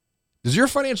Does your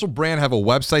financial brand have a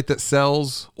website that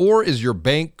sells, or is your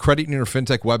bank, credit union, or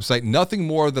fintech website nothing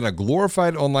more than a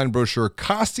glorified online brochure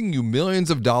costing you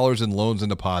millions of dollars in loans and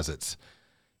deposits?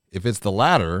 If it's the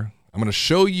latter, I'm going to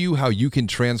show you how you can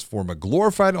transform a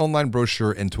glorified online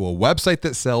brochure into a website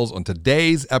that sells on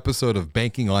today's episode of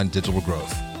Banking on Digital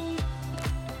Growth.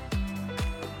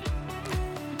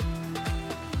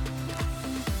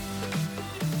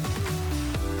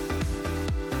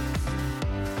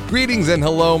 Greetings and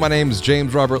hello, my name is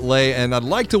James Robert Lay, and I'd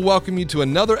like to welcome you to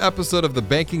another episode of the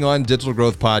Banking on Digital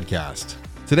Growth podcast.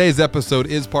 Today's episode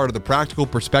is part of the Practical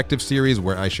Perspective series,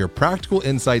 where I share practical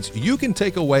insights you can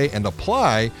take away and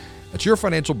apply at your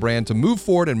financial brand to move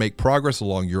forward and make progress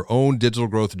along your own digital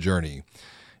growth journey.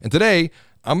 And today,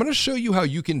 I'm going to show you how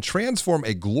you can transform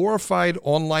a glorified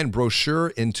online brochure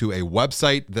into a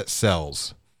website that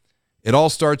sells. It all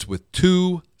starts with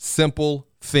two simple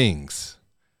things.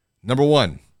 Number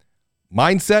one,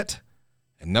 mindset,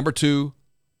 and number two,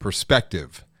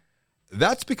 perspective.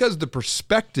 That's because the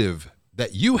perspective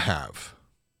that you have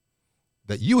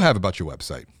about your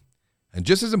website, and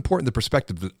just as important, the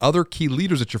perspective that other key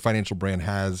leaders that your financial brand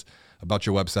has about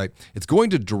your website, it's going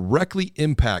to directly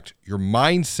impact your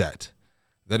mindset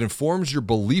that informs your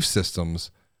belief systems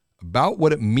about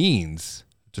what it means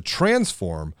to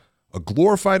transform a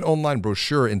glorified online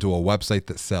brochure into a website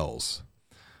that sells.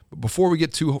 But before we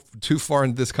get too far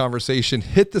into this conversation,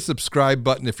 hit the subscribe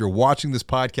button if you're watching this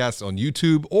podcast on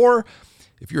YouTube, or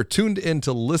if you're tuned in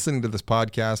to listening to this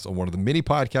podcast on one of the many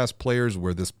podcast players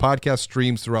where this podcast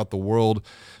streams throughout the world,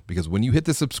 because when you hit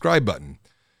the subscribe button,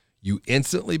 you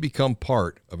instantly become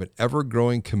part of an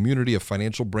ever-growing community of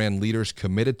financial brand leaders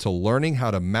committed to learning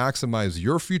how to maximize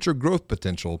your future growth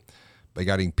potential by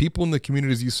guiding people in the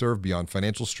communities you serve beyond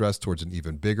financial stress towards an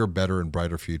even bigger, better, and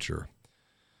brighter future.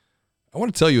 I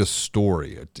want to tell you a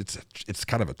story. It's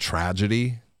kind of a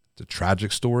tragedy. It's a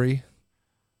tragic story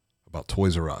about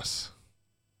Toys R Us.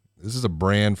 This is a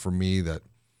brand for me that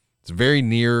it's very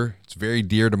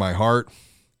dear to my heart.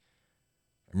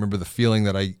 I remember the feeling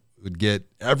that I would get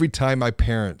every time my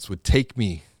parents would take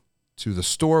me to the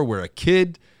store where a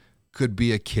kid could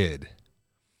be a kid.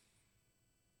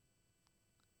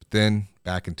 But then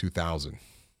back in 2000,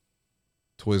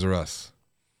 Toys R Us,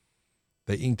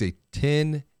 they inked a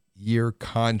 10-year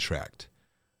contract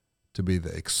to be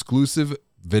the exclusive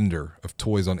vendor of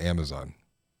toys on Amazon.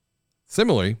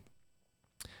 Similarly,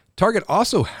 Target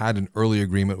also had an early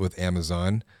agreement with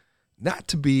Amazon not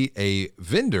to be a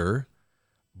vendor,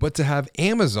 but to have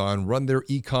Amazon run their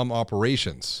e-com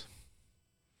operations.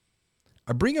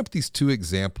 I bring up these two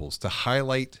examples to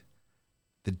highlight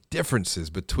the differences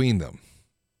between them.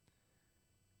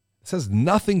 This has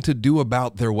nothing to do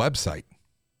about their website,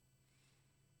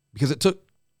 because it took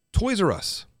Toys R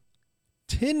Us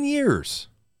 10 years.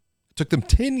 It took them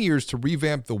 10 years to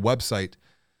revamp the website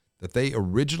that they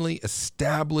originally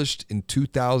established in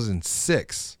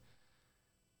 2006.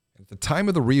 At the time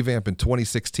of the revamp in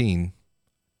 2016,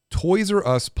 Toys R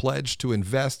Us pledged to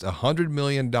invest $100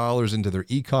 million into their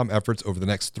e-com efforts over the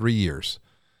next 3 years.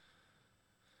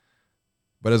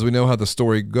 But as we know how the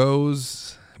story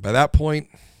goes, by that point,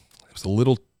 it was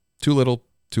little,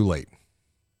 too late.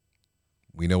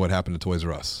 We know what happened to Toys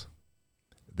R Us.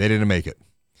 They didn't make it.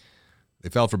 They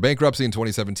filed for bankruptcy in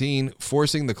 2017,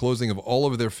 forcing the closing of all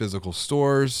of their physical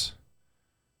stores.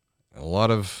 And a lot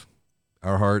of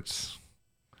our hearts,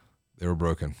 they were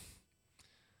broken.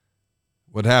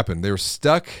 What happened? They were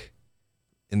stuck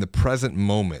in the present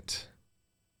moment,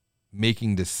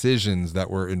 making decisions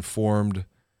that were informed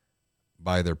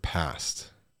by their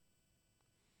past.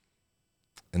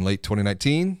 In late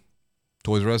 2019,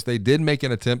 Toys R Us, they did make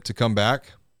an attempt to come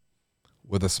back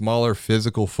with a smaller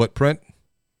physical footprint.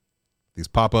 These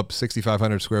pop-up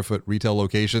 6,500 square foot retail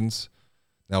locations.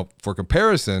 Now, for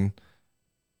comparison,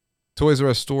 Toys R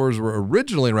Us stores were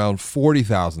originally around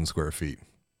 40,000 square feet.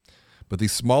 But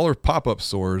these smaller pop-up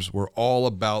stores were all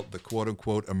about the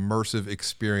quote-unquote immersive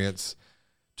experience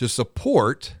to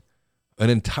support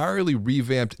an entirely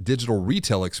revamped digital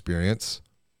retail experience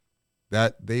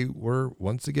that they were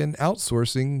once again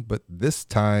outsourcing, but this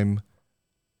time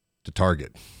to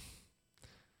Target.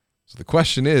 So the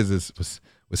question is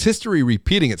was history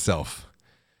repeating itself?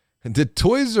 And did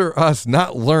Toys R Us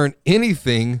not learn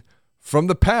anything from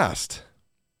the past?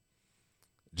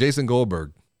 Jason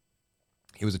Goldberg,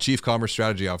 he was a chief commerce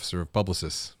strategy officer of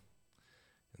Publicis.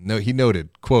 He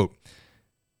noted, quote,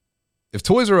 if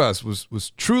Toys R Us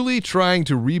was truly trying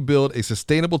to rebuild a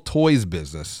sustainable toys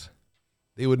business,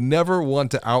 they would never want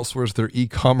to outsource their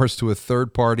e-commerce to a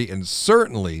third party, and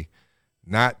certainly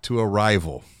not to a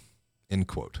rival, end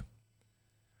quote.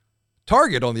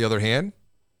 Target, on the other hand,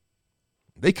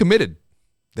 They committed.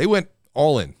 They went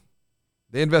all in.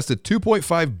 They invested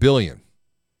 $2.5 billion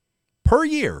per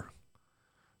year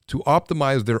to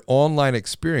optimize their online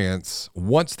experience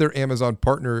once their Amazon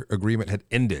partner agreement had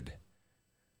ended.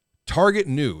 Target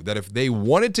knew that if they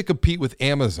wanted to compete with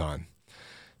Amazon,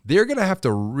 they're going to have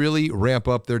to really ramp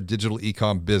up their digital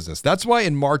e-com business. That's why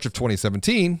in March of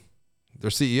 2017, their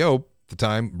CEO at the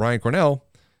time, Brian Cornell,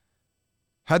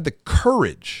 had the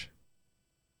courage.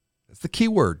 That's the key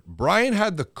word. Brian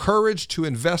had the courage to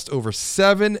invest over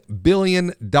 $7 billion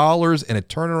in a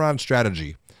turnaround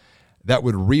strategy that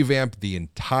would revamp the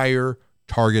entire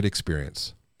Target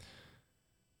experience.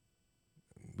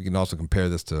 We can also compare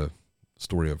this to the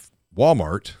story of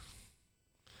Walmart.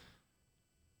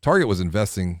 Target was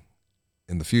investing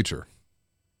in the future.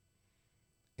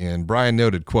 And Brian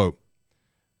noted, quote,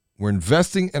 "We're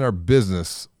investing in our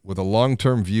business with a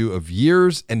long-term view of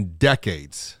years and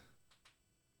decades.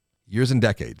 Years and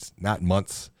decades, not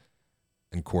months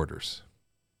and quarters."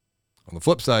 On the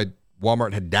flip side,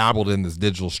 Walmart had dabbled in this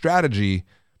digital strategy,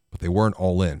 but they weren't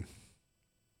all in.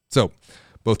 So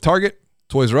both Target,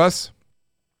 Toys R Us,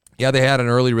 yeah, they had an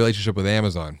early relationship with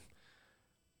Amazon,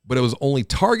 but it was only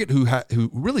Target who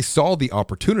really saw the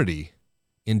opportunity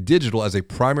in digital as a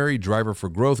primary driver for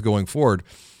growth going forward.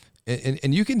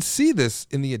 And you can see this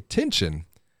in the attention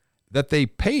that they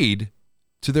paid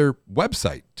to their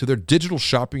website, to their digital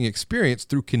shopping experience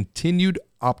through continued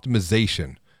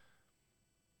optimization.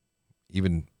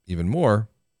 Even more,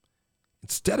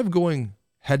 instead of going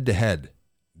head-to-head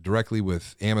directly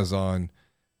with Amazon,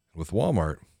 with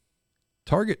Walmart,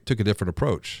 Target took a different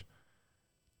approach.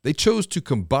 They chose to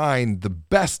combine the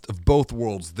best of both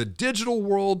worlds, the digital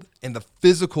world and the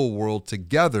physical world,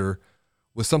 together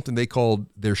with something they called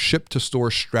their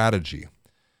ship-to-store strategy.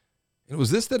 And it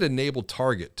was this that enabled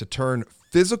Target to turn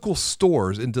physical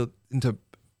stores into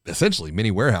essentially mini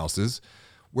warehouses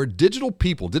where digital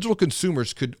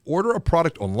consumers could order a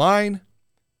product online,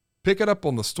 pick it up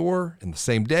on the store in the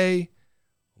same day,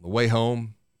 on the way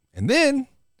home, and then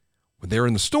when they were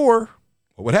in the store,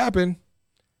 what would happen?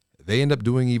 They end up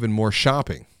doing even more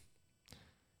shopping.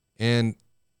 And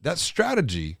that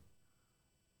strategy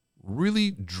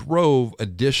really drove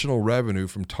additional revenue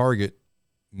from Target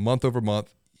month over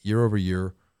month, year over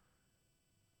year.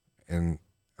 And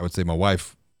I would say my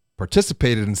wife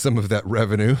participated in some of that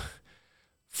revenue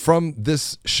from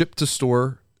this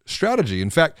ship-to-store strategy. In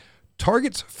fact,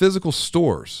 Target's physical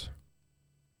stores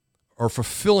are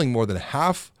fulfilling more than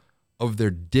half of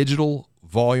their digital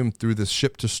volume through this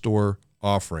ship-to-store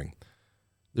offering.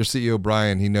 Their CEO,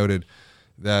 Brian, he noted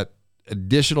that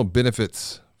additional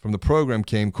benefits from the program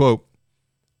came, quote,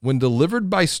 "When delivered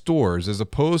by stores as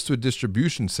opposed to a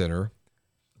distribution center,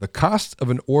 the cost of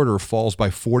an order falls by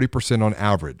 40% on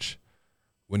average.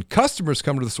 When customers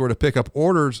come to the store to pick up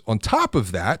orders on top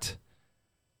of that,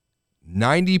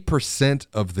 90%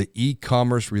 of the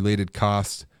e-commerce related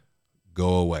costs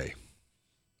go away."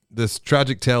 This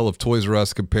tragic tale of Toys R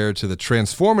Us compared to the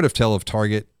transformative tale of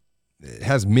Target, it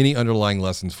has many underlying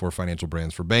lessons for financial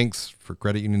brands, for banks, for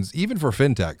credit unions, even for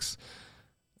fintechs.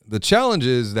 The challenge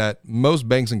is that most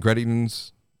banks and credit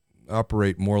unions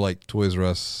operate more like Toys R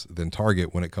Us than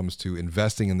Target when it comes to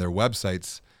investing in their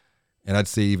websites, and I'd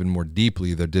say even more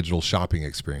deeply their digital shopping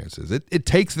experiences. It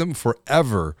takes them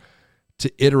forever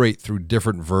to iterate through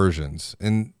different versions.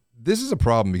 And this is a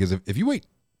problem because if you wait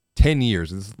 10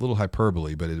 years, this is a little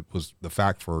hyperbole, but it was the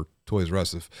fact for Toys R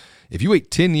Us. If you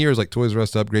wait 10 years like Toys R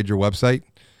Us to upgrade your website,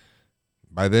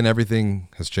 by then everything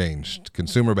has changed.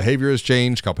 Consumer behavior has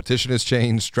changed, competition has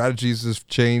changed, strategies have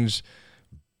changed,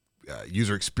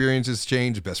 user experience has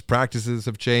changed, best practices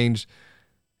have changed.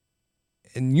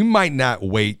 And you might not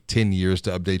wait 10 years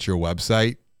to update your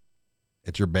website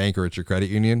at your bank or at your credit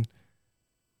union,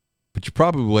 but you're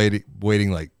probably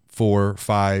waiting like 4,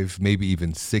 5, maybe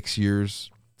even 6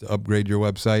 years to upgrade your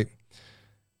website.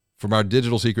 From our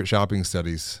digital secret shopping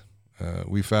studies,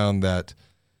 we found that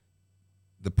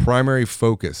the primary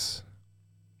focus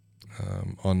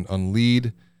on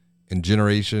lead and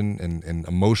generation and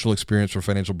emotional experience for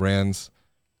financial brand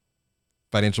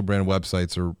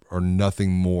websites are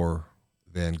nothing more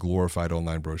than glorified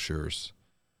online brochures.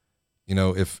 You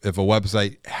know, if a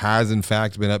website has in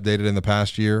fact been updated in the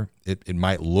past year, it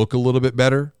might look a little bit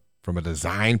better from a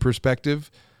design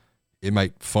perspective. It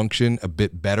might function a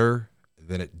bit better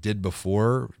than it did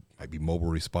before. It might be mobile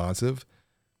responsive.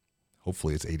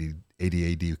 Hopefully it's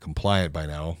ADA compliant by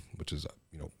now, which is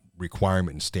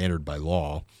requirement and standard by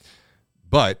law.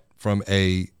 But from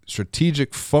a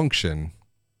strategic function,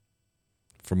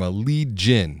 from a lead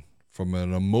gen, from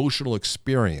an emotional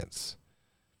experience,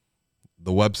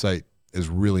 the website is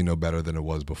really no better than it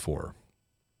was before.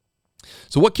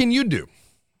 So what can you do?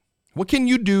 What can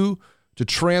you do to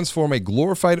transform a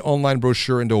glorified online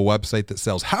brochure into a website that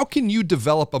sells? How can you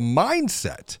develop a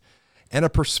mindset and a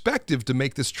perspective to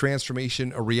make this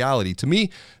transformation a reality? To me,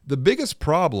 the biggest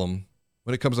problem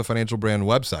when it comes to financial brand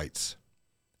websites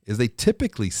is they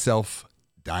typically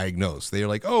self-diagnose. They are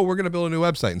like, oh, we're going to build a new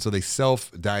website. And so they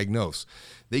self-diagnose.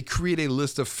 They create a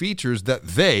list of features that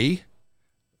they,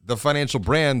 the financial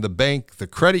brand, the bank, the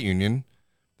credit union,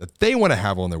 that they want to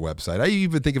have on their website. I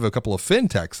even think of a couple of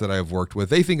fintechs that I've worked with.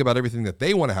 They think about everything that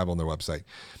they want to have on their website.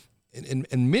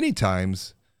 And many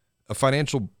times, a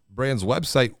financial brand's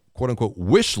website, quote unquote,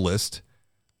 wish list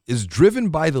is driven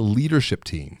by the leadership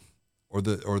team or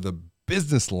the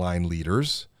business line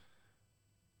leaders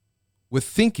with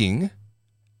thinking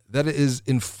that it is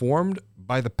informed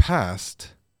by the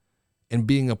past and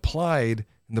being applied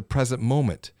in the present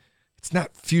moment. It's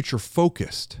not future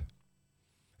focused.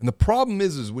 And the problem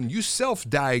is when you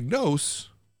self-diagnose,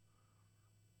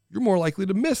 you're more likely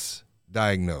to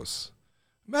misdiagnose.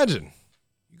 Imagine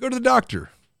you go to the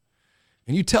doctor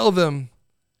and you tell them,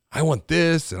 I want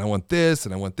this and I want this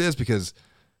and I want this because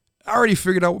I already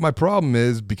figured out what my problem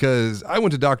is because I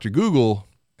went to Dr. Google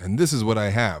and this is what I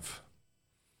have.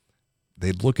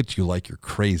 They'd look at you like you're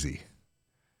crazy.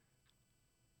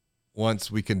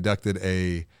 Once we conducted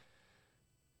a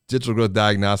digital growth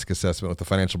diagnostic assessment with a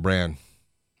financial brand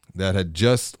that had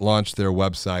just launched their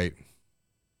website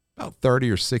about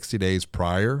 30 or 60 days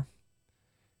prior.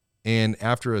 And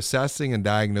after assessing and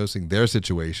diagnosing their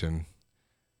situation,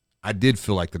 I did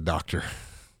feel like the doctor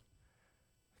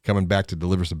coming back to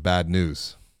deliver some bad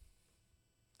news.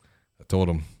 I told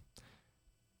him,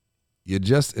 you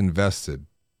just invested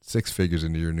 6 figures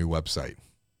into your new website.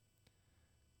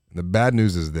 And the bad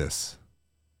news is this.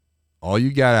 All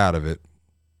you got out of it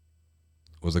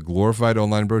was a glorified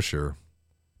online brochure.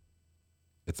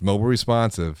 It's mobile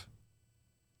responsive.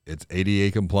 It's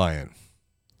ADA compliant.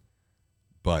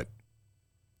 But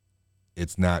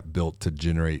it's not built to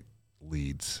generate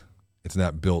leads. It's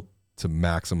not built to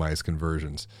maximize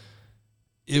conversions.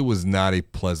 It was not a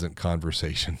pleasant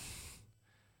conversation.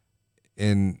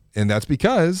 And that's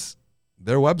because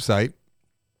their website,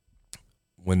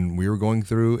 when we were going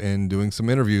through and doing some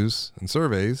interviews and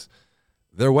surveys,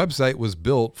 their website was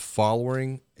built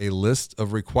following a list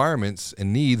of requirements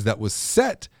and needs that was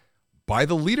set by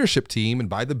the leadership team and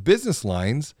by the business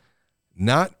lines,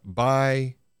 not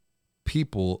by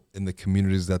people in the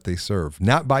communities that they serve,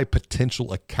 not by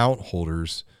potential account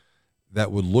holders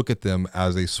that would look at them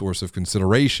as a source of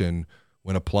consideration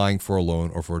when applying for a loan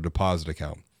or for a deposit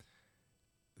account.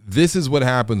 This is what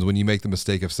happens when you make the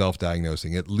mistake of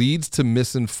self-diagnosing. It leads to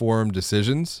misinformed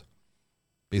decisions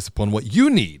based upon what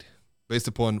you need, based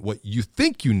upon what you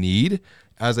think you need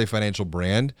as a financial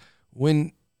brand,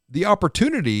 when the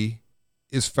opportunity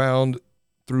is found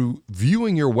through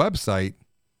viewing your website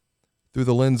through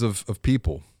the lens of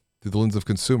people, through the lens of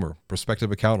consumer,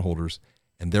 prospective account holders,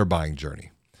 and their buying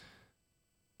journey.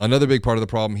 Another big part of the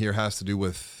problem here has to do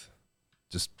with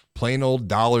just plain old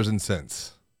dollars and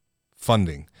cents,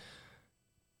 funding,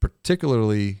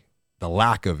 particularly the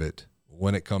lack of it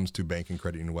when it comes to bank and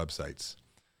credit union websites.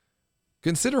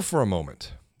 Consider for a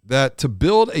moment that to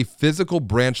build a physical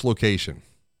branch location,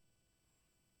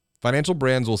 financial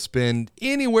brands will spend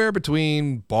anywhere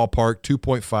between ballpark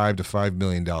 $2.5 to $5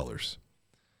 million.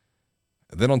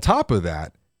 And then on top of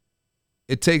that,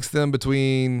 it takes them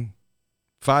between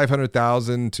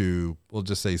 $500,000 to, we'll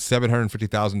just say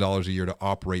 $750,000 a year to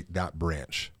operate that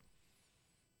branch.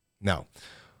 Now,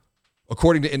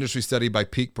 according to industry study by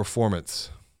Peak Performance,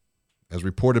 as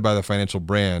reported by the financial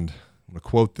brand, I'm going to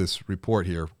quote this report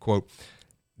here, quote,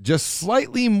 just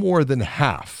slightly more than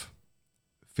half,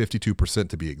 52%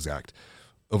 to be exact,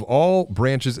 of all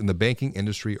branches in the banking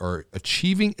industry are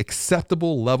achieving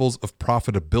acceptable levels of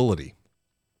profitability.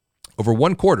 Over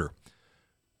one quarter,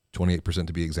 28%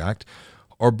 to be exact,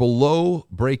 are below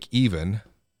break even,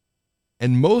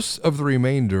 and most of the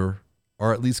remainder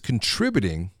are at least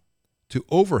contributing to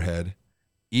overhead,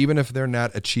 even if they're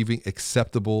not achieving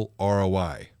acceptable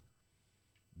ROI.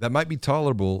 That might be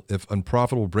tolerable if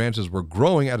unprofitable branches were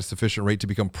growing at a sufficient rate to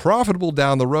become profitable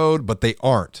down the road, but they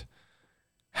aren't.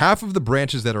 Half of the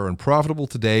branches that are unprofitable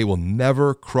today will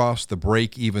never cross the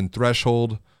break-even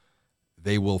threshold.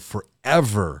 They will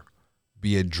forever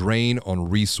be a drain on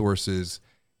resources,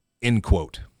 end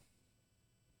quote.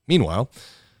 Meanwhile,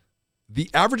 the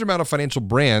average amount of financial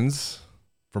brands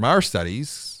from our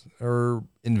studies are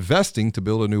investing to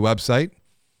build a new website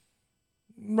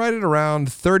right at around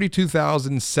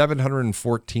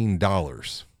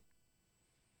 $32,714.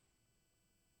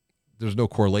 There's no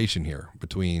correlation here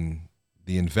between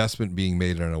the investment being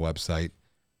made on a website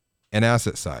and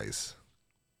asset size.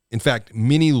 In fact,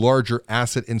 many larger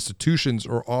asset institutions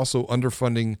are also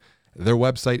underfunding their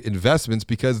website investments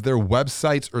because their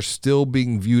websites are still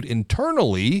being viewed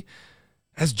internally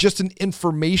as just an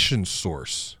information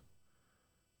source,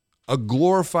 a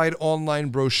glorified online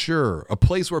brochure, a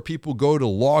place where people go to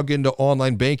log into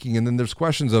online banking. And then there's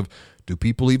questions of, do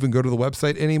people even go to the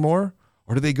website anymore?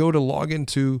 Or do they go to log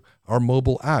into our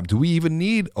mobile app? Do we even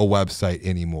need a website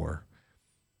anymore?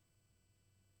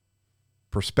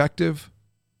 Perspective,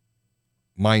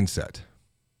 mindset.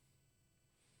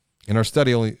 In our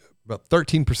study, only about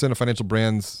 13% of financial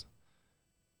brands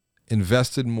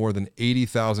invested more than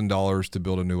 $80,000 to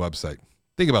build a new website.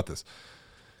 Think about this.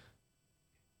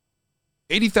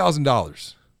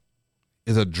 $80,000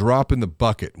 is a drop in the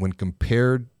bucket when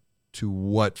compared to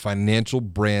what financial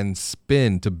brands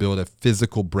spend to build a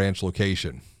physical branch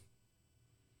location.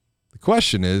 The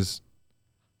question is,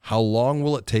 how long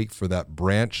will it take for that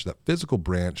branch, that physical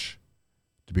branch,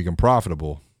 to become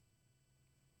profitable?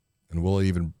 And will it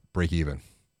even break even?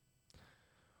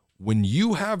 When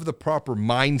you have the proper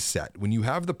mindset, when you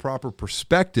have the proper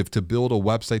perspective to build a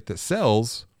website that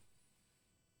sells,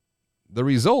 the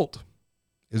result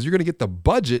is you're going to get the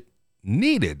budget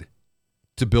needed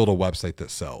to build a website that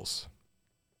sells.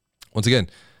 Once again,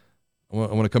 I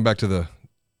want to come back to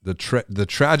the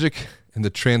tragic and the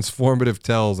transformative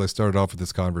tells I started off with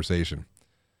this conversation.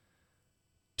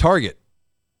 Target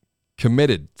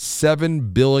committed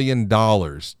 $7 billion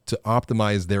to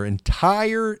optimize their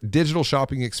entire digital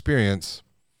shopping experience,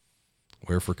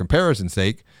 where, for comparison's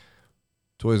sake,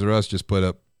 Toys R Us just put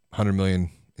up $100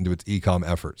 million into its e-com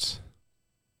efforts.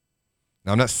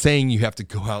 Now, I'm not saying you have to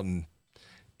go out and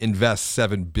invest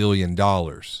 $7 billion,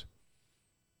 but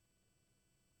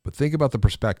think about the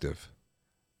perspective.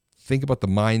 Think about the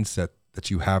mindset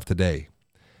that you have today,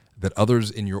 that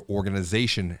others in your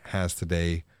organization has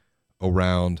today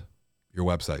around your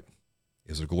website.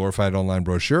 Is it a glorified online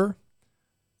brochure,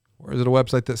 or is it a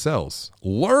website that sells?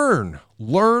 Learn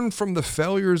from the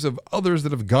failures of others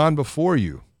that have gone before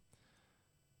you.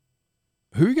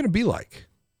 Who are you going to be like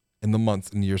in the months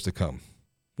and years to come?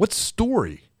 What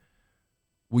story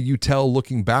will you tell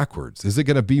looking backwards? Is it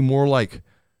going to be more like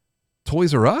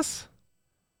Toys R Us?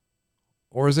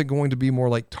 Or is it going to be more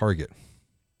like Target?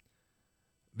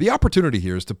 The opportunity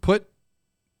here is to put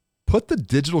the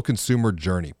digital consumer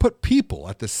journey, put people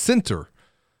at the center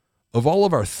of all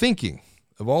of our thinking,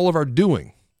 of all of our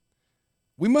doing.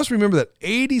 We must remember that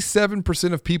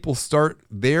 87% of people start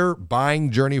their buying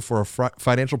journey for a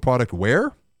financial product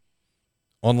where?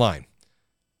 Online.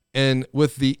 And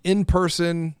with the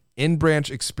in-person,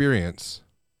 in-branch experience,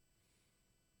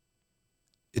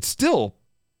 it's still,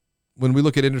 when we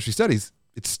look at industry studies,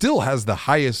 it still has the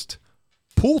highest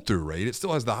pull-through rate. It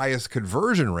still has the highest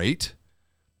conversion rate,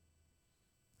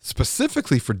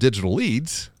 specifically for digital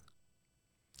leads.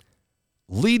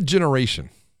 Lead generation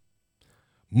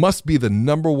must be the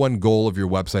number one goal of your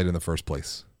website in the first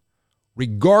place,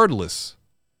 regardless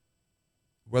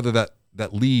whether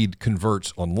that lead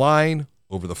converts online,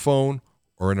 over the phone,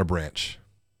 or in a branch.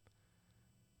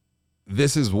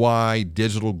 This is why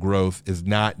digital growth is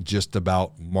not just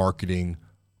about marketing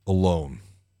alone.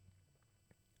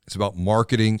 It's about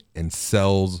marketing and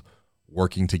sales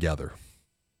working together,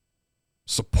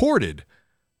 supported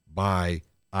by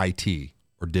IT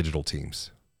or digital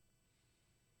teams.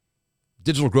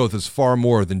 Digital growth is far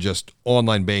more than just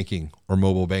online banking or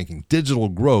mobile banking. Digital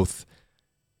growth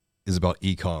is about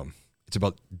e-com. It's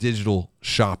about digital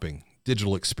shopping,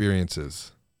 digital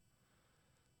experiences.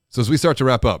 So as we start to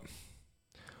wrap up,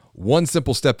 one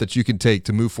simple step that you can take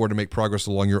to move forward to make progress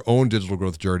along your own digital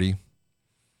growth journey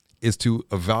is to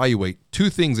evaluate two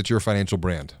things at your financial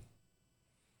brand: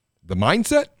 the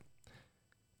mindset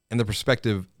and the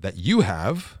perspective that you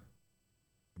have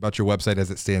about your website as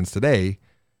it stands today.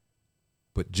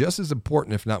 But just as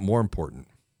important, if not more important,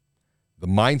 the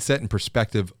mindset and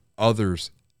perspective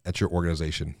others at your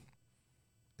organization,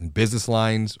 in business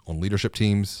lines, on leadership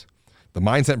teams, the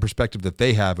mindset and perspective that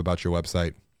they have about your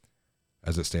website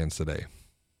as it stands today.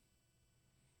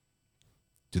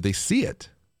 Do they see it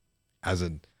as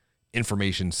an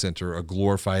information center, a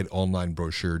glorified online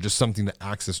brochure, just something to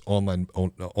access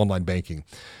online banking?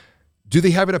 Do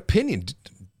they have an opinion?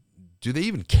 Do they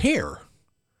even care?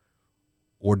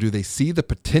 Or do they see the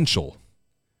potential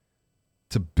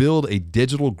to build a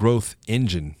digital growth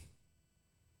engine,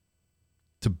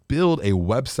 to build a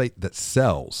website that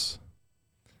sells,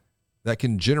 that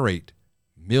can generate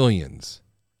millions,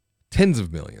 tens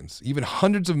of millions, even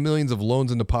hundreds of millions of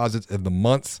loans and deposits in the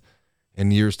months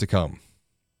and years to come?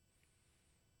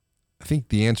 I think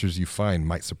the answers you find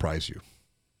might surprise you.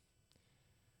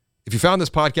 If you found this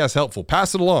podcast helpful,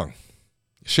 pass it along.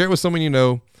 Share it with someone you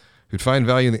know who'd find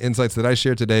value in the insights that I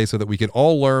shared today so that we can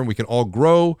all learn, we can all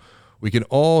grow, we can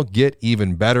all get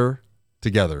even better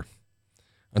together.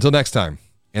 Until next time,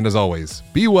 and as always,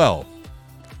 be well,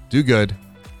 do good,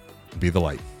 and be the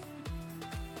light.